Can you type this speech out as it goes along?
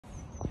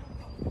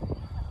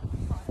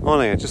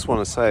Morning, I just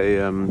want to say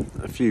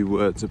a few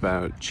words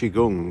about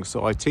Qigong.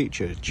 So I teach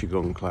a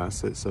Qigong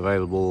class. It's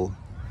available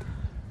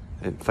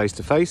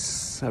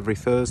face-to-face every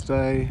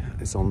Thursday.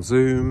 It's on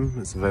Zoom.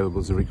 It's available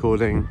as a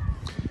recording.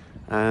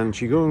 And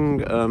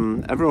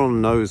Qigong,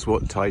 everyone knows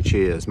what Tai Chi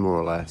is, more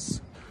or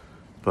less.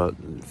 But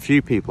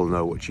few people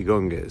know what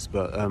Qigong is.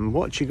 But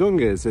what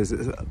Qigong is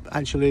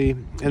actually,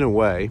 in a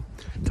way,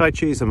 Tai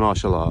Chi is a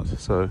martial art.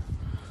 So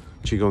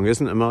Qigong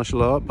isn't a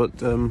martial art,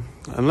 but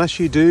unless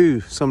you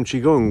do some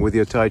Qigong with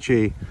your Tai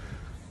Chi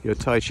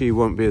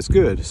won't be as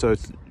good. So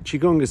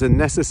Qigong is a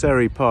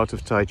necessary part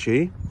of Tai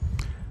Chi,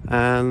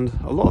 and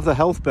a lot of the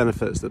health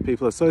benefits that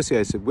people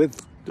associate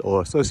with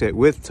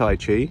Tai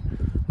Chi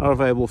are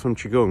available from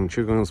Qigong.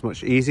 Qigong is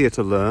much easier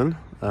to learn.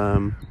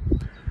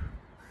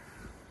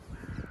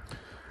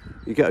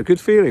 You get a good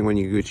feeling when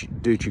you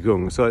do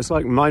Qigong. So it's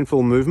like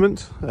mindful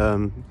movement.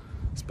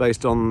 It's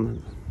based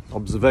on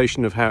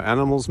observation of how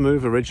animals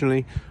move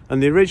originally,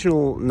 and the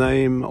original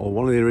name, or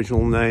one of the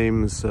original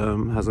names,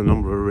 has a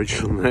number of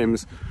original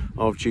names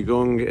of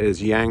Qigong,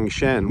 is Yang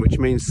Shen, which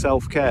means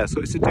self-care. So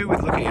it's to do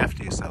with looking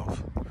after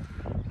yourself,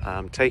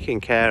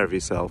 taking care of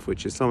yourself,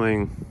 which is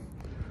something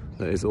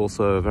that is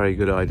also a very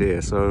good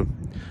idea. So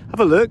have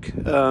a look. If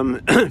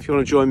you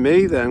want to join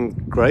me, then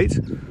great.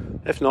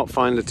 If not,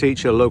 find a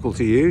teacher local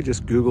to you.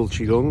 Just Google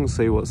Qigong,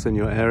 see what's in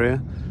your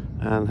area,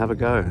 and have a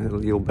go.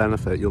 You'll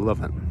benefit, you'll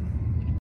love it.